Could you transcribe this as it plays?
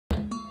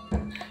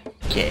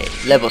Okay,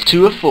 level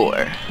 2 of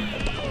 4.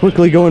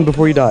 Quickly go in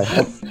before you die.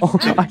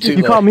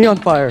 You caught me on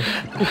fire.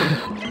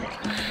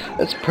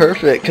 That's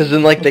perfect, because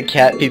then like the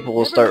cat people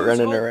will start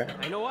running around.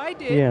 I know I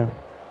did. Yeah.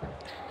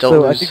 Don't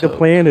So I lose think the hope.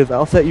 plan is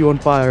I'll set you on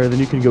fire, then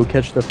you can go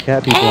catch the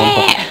cat people on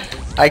fire.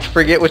 I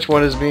forget which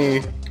one is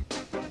me.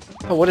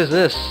 Oh, what is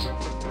this?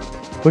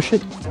 Push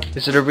it.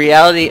 Is it a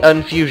reality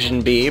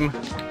unfusion beam? I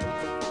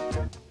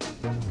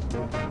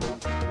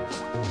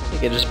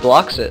think it just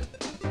blocks it.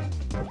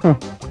 Huh.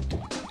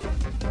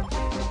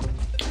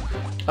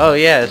 Oh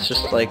yeah, it's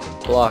just like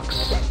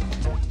blocks.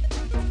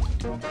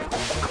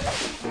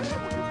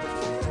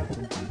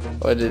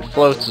 Oh, it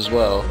floats as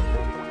well.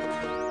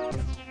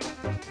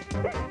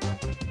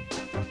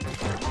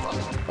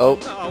 Oh,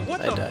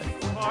 What I the died.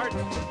 fart?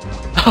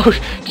 Oh,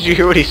 did you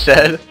hear what he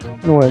said?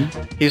 Go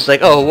ahead. He's like,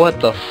 oh, what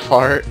the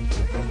fart?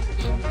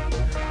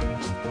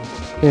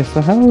 Okay,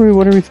 so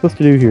what are we supposed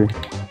to do here?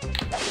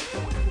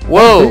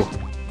 Whoa!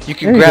 You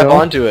can There you grab go.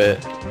 onto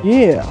it.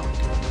 Yeah.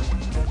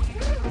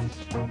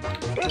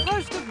 The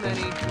first of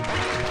many.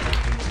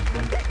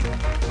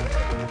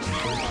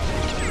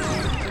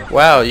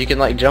 Wow, you can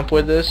like jump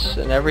with this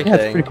and everything. Yeah,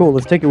 it's pretty cool.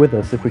 Let's take it with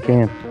us if we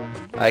can.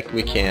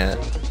 We can't,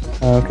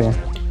 Okay.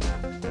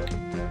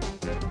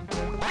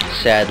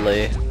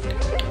 sadly.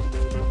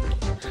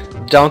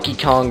 Donkey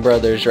Kong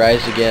Brothers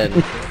rise again.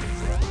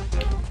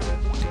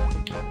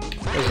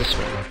 What is this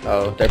one?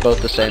 Oh, they're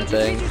both the same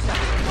thing.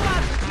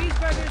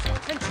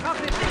 Cheeseburgers and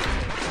chocolate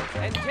cake.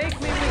 And take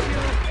me with you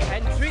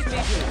and treat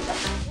me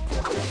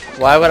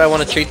too. Why would I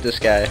want to treat this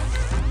guy?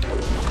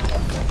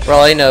 For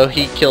all I know,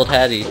 he killed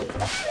Hattie.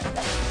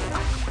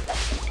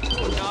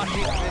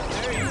 Naughty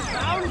prisoner, you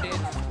found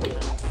it.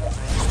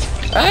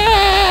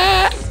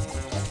 Ah!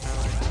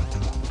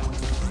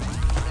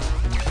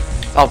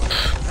 Oh,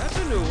 pff. That's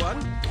a new one.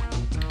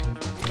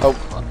 Oh.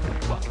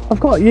 I've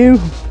got you.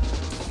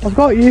 I've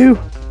got you.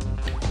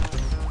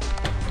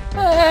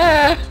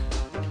 Ah.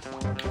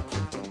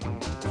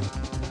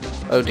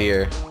 Oh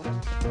dear.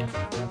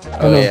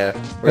 Oh know. yeah,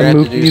 we're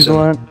gonna have to do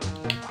some.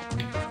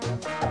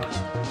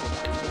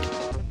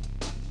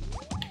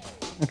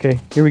 Okay,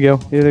 here we go.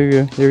 Here we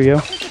go. Here we go.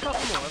 Just a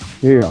couple more.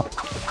 Here you go.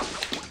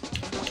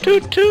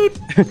 Toot toot.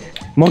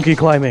 Monkey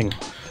climbing.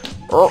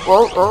 Oh,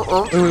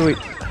 Wait.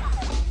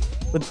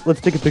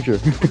 Let's take a picture.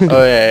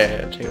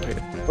 yeah. Take a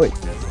picture. Wait.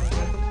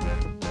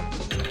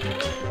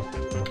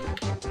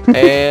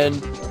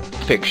 And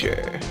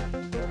picture.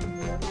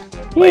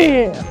 Wait,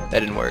 Yeah. that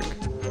didn't work.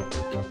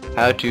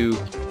 How to...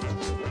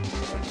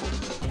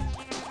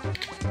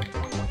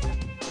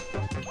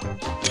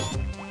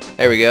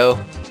 There we go.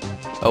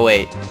 Oh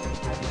wait.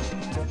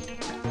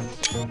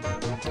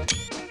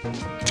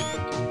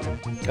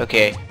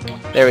 Okay,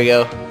 there we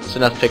go. It's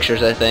enough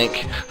pictures, I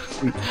think.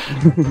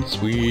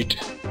 Sweet.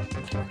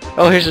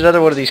 Oh, here's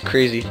another one of these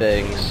crazy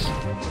things.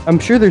 I'm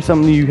sure there's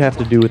something you have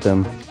to do with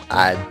them.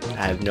 I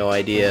have no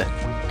idea.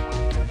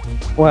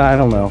 Well, I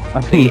don't know.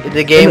 I mean,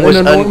 The game was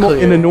unclear.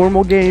 In a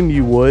normal game,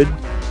 you would.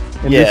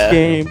 In Yeah. this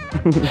game,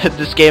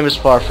 This game is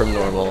far from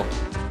normal.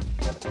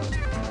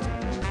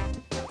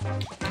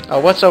 Oh,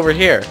 what's over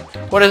here?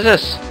 What is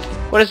this?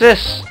 What is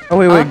this? oh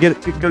wait, Huh?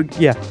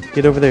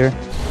 get over there.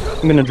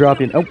 I'm gonna drop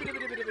you. Oh,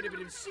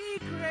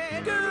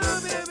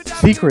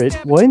 secret?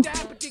 What?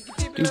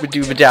 Dooba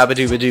dooba dabba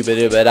dooba dooba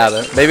dooba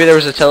dabba. Maybe there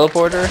was a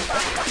teleporter?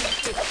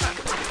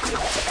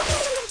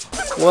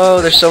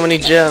 Whoa, there's so many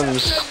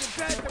gems.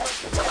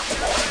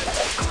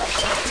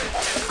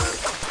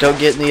 Don't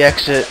get in the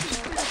exit.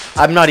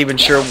 I'm not even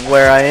sure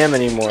where I am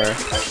anymore.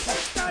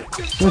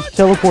 There's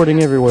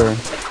teleporting everywhere.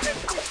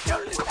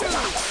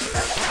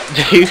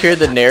 Do you hear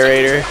the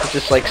narrator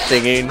just like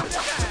singing?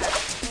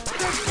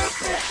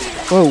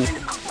 Whoa.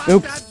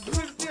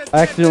 Oops.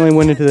 I accidentally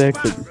went into the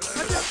exit.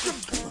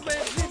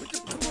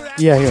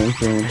 Yeah, here I'm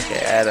saying.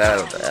 Okay, I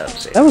don't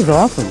see. That was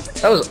awesome.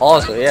 That was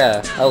awesome,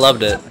 yeah. I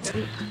loved it.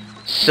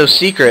 So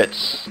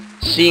secrets.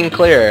 Seeing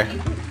clear.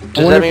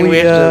 Does that mean we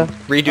have to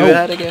redo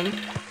that again?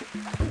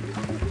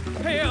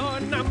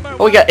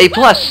 Oh, we got A+.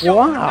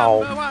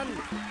 Wow.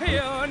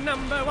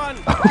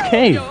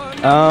 Okay.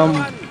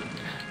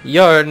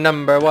 You're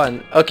number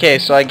one. Okay,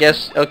 so I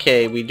guess,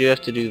 okay, we do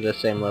have to do the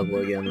same level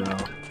again now.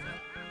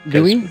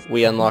 Do we?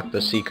 We unlock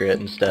the secret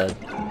instead.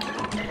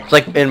 It's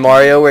like in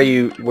Mario where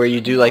you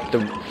do like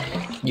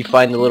you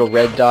find the little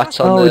red dots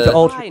on Oh, the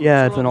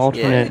it's an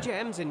alternate.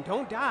 Gems and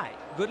don't die.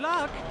 Good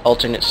luck.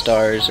 alternate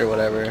stars or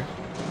whatever.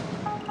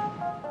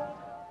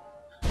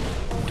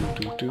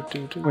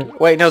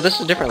 Wait, no, this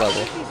is a different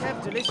level. These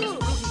have delicious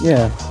fruity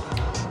Yeah.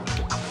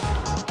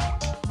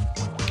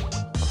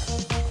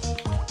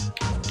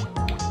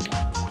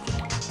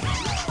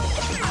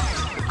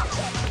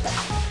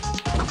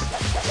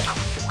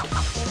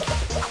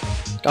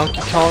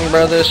 Donkey Kong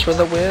Brothers for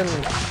the win.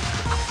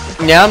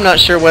 Now I'm not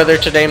sure whether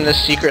to name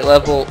this secret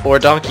level or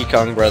Donkey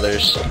Kong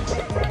Brothers.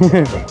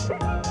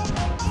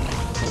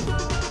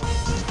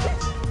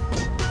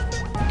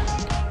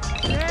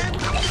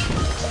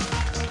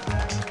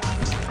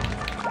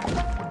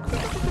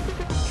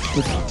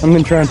 I'm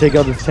gonna try and take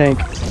out this tank.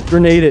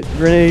 Grenade it.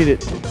 Grenade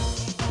it.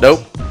 Nope.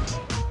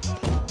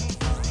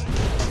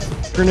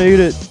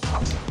 Grenade it.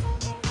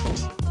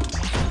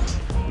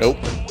 Nope.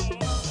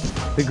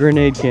 The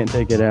grenade can't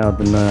take it out,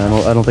 then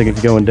I don't think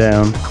it's going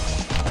down.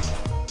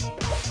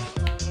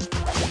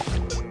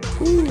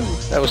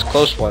 That was a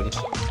close one.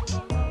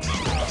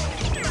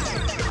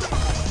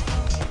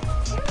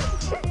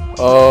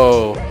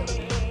 Oh,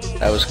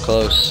 that was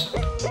close.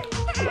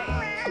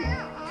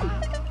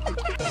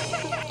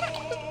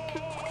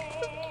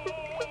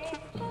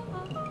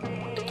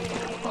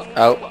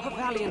 Out. A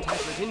valiant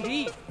effort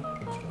indeed.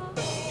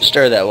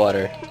 Stir that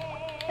water.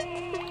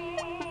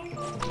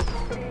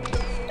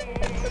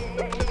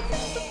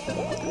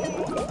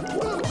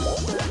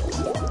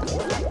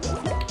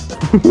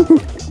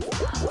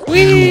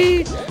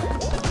 Whee!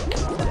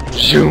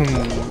 Zoom.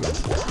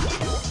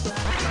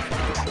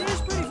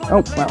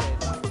 Oh, wow.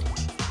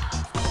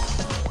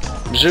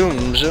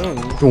 Zoom, zoom.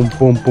 Boom,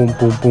 boom, boom,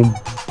 boom, boom.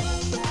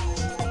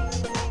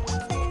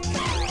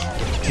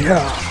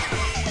 Yeah.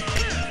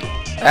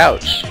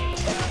 Ouch.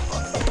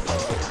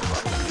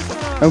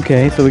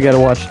 Okay, so we gotta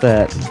watch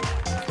that.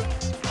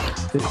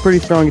 It's a pretty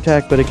strong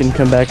attack, but it can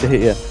come back to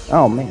hit you.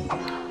 Oh, man.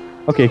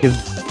 Okay, cause...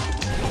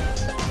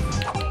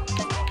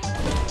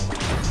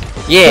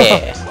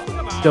 Yeah.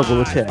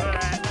 double attack.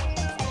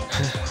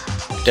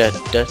 Da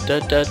da da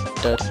da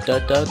da da da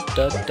da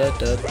da da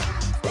da.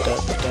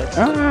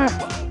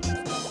 Ah!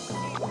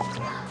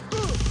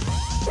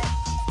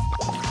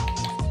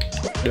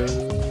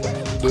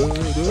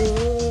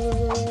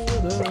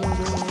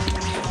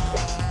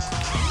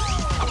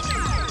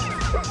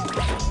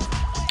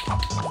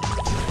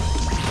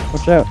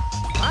 Watch out.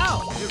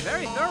 Wow, you're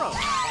very thorough.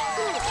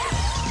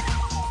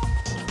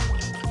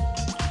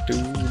 Do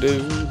do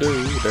do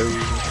do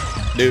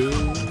do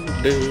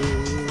do.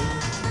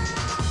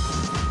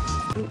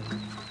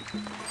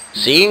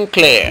 Seeing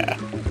clear.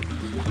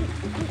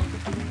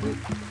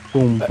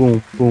 Boom,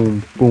 boom,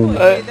 boom, boom.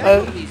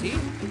 That was easy.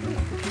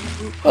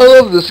 I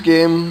love this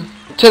game.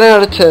 10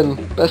 out of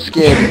 10. Best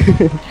game.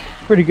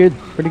 Pretty good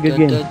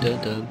game. Dun,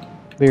 dun, dun.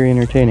 Very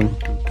entertaining.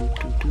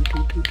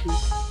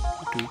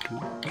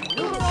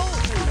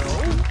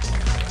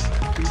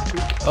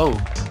 Oh,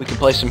 we can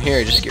play some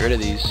here. Just get rid of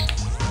these.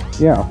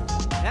 Yeah.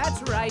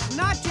 That's right,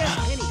 not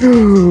just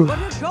any, but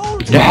a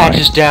gold The hatch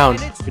is down.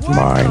 and It's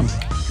mine.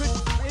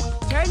 It's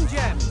 10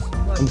 gems.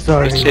 I'm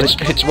sorry.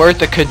 It's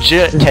worth a 10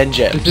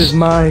 gems. This is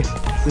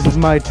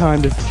my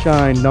time to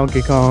shine,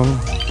 Donkey Kong.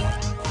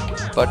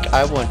 But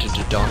I wanted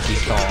a Donkey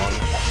Kong.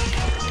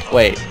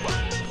 Wait.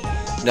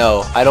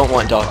 No, I don't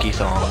want Donkey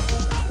Kong.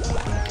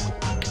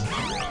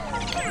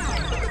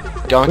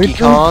 Donkey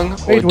Kong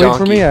or wait Donkey...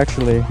 for me,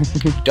 actually.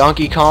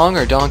 Donkey Kong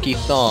or Donkey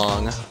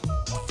Thong?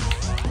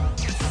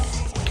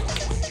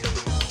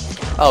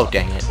 Oh,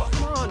 dang it.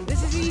 Come on,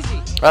 this is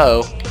easy.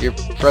 Uh oh, you're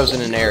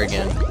frozen in air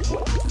again.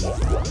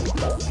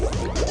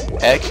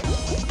 Heck?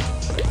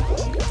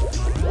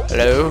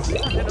 Hello?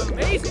 An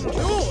amazing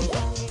tool.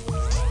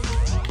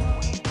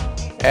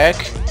 Heck?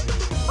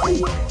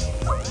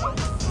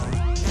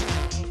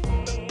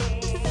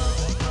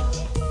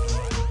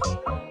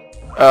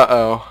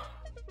 Uh-oh.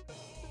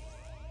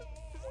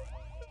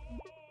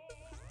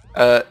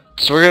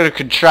 So we're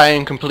gonna try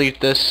and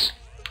complete this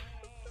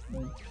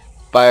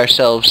by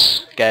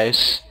ourselves,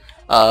 guys.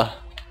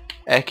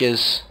 Ecc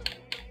is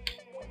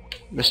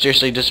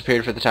mysteriously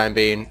disappeared for the time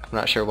being. I'm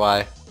not sure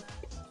why.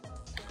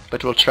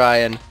 But we'll try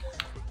and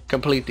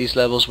complete these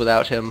levels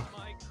without him.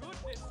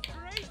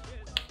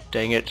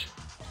 Dang it.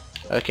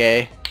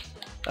 Okay.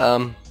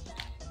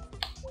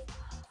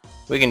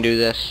 We can do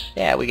this.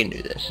 Yeah, we can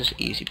do this. This is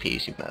easy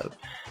peasy mode.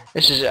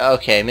 This is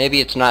okay, maybe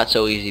it's not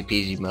so easy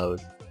peasy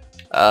mode.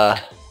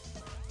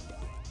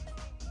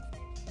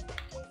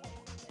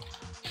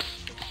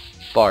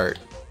 Fart.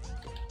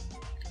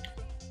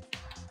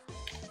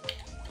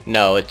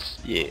 No, it's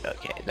yeah,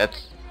 okay,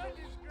 that's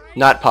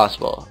not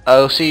possible.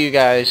 I'll see you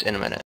guys in a minute.